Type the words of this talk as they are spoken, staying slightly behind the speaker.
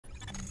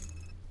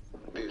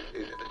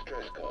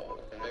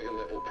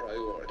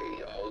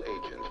priority. All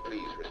agents,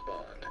 please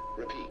respond.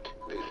 Repeat,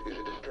 this is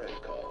a distress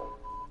call.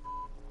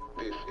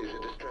 This is a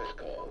distress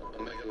call.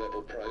 Omega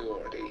level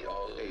priority.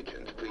 All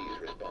agents, please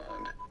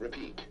respond.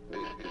 Repeat,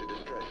 this is a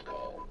distress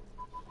call.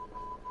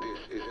 This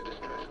is a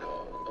distress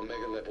call.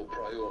 Omega level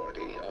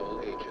priority. All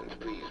agents,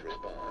 please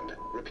respond.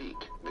 Repeat,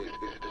 this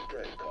is a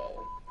distress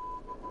call.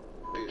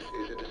 This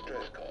is a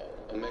distress call.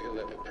 Omega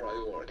level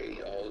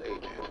priority. All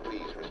agents,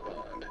 please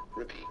respond.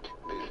 Repeat,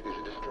 this is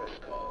a distress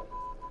call.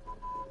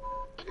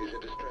 This is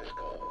a distress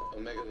call.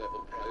 Omega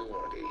level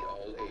priority.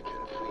 All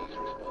agents, please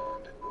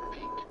respond.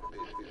 Repeat,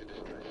 this is a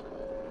distress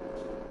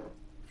call.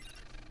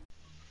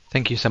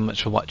 Thank you so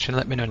much for watching.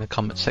 Let me know in the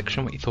comments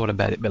section what you thought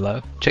about it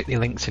below. Check the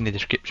links in the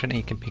description and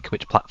you can pick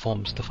which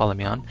platforms to follow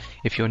me on.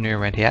 If you're new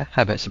around here,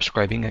 how about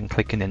subscribing and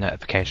clicking the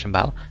notification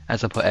bell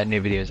as I put out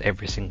new videos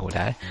every single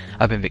day.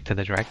 I've been Victor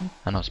the Dragon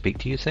and I'll speak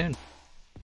to you soon.